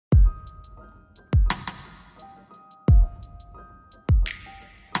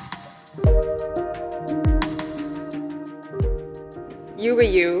You were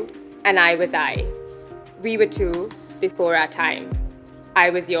you, and I was I. We were two before our time. I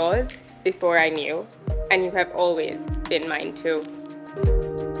was yours before I knew, and you have always been mine too.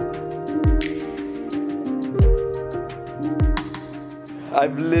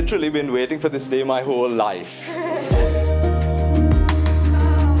 I've literally been waiting for this day my whole life.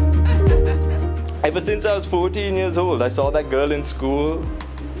 Ever since I was 14 years old, I saw that girl in school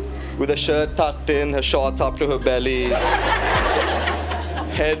with her shirt tucked in, her shorts up to her belly,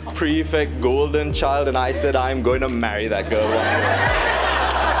 head prefect, golden child, and I said, I'm going to marry that girl one day.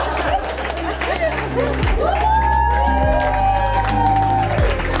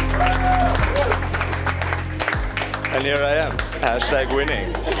 And here I am,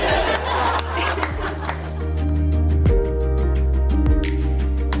 #winning.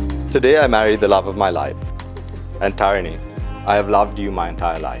 Today I married the love of my life. And Tarini, I have loved you my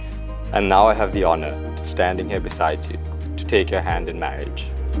entire life. And now I have the honor of standing here beside you to take your hand in marriage.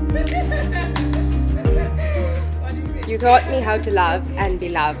 You taught me how to love and be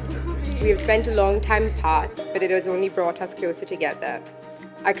loved. We have spent a long time apart, but it has only brought us closer together.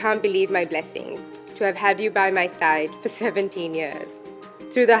 I can't believe my blessings to have had you by my side for 17 years.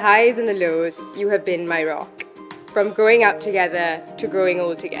 Through the highs and the lows, you have been my rock. From growing up together to growing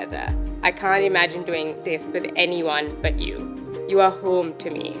old together, I can't imagine doing this with anyone but you. You are home to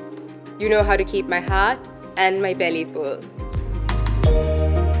me. You know how to keep my heart and my belly full.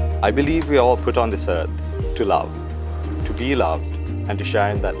 I believe we are all put on this earth to love, to be loved, and to share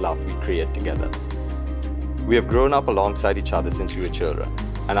in that love we create together. We have grown up alongside each other since we were children,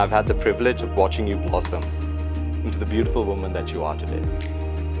 and I've had the privilege of watching you blossom into the beautiful woman that you are today.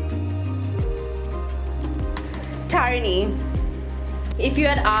 Tarini, if you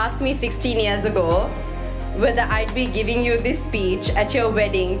had asked me 16 years ago whether I'd be giving you this speech at your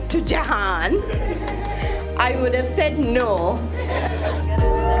wedding to Jahan, I would have said no.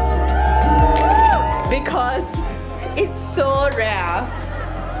 Because it's so rare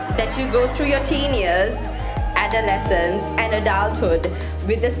that you go through your teen years, adolescence, and adulthood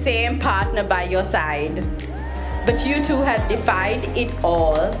with the same partner by your side. But you two have defied it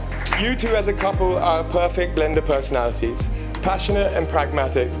all. You two as a couple are a perfect blend of personalities. Passionate and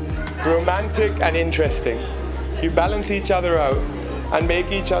pragmatic, romantic and interesting. You balance each other out and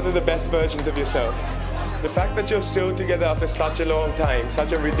make each other the best versions of yourself. The fact that you're still together after such a long time,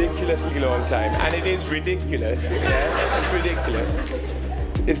 such a ridiculously long time, and it is ridiculous, yeah, it's ridiculous,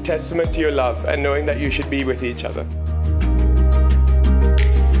 is testament to your love and knowing that you should be with each other.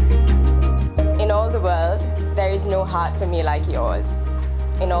 In all the world, there is no heart for me like yours.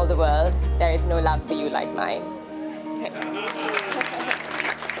 In all the world, there is no love for you like mine.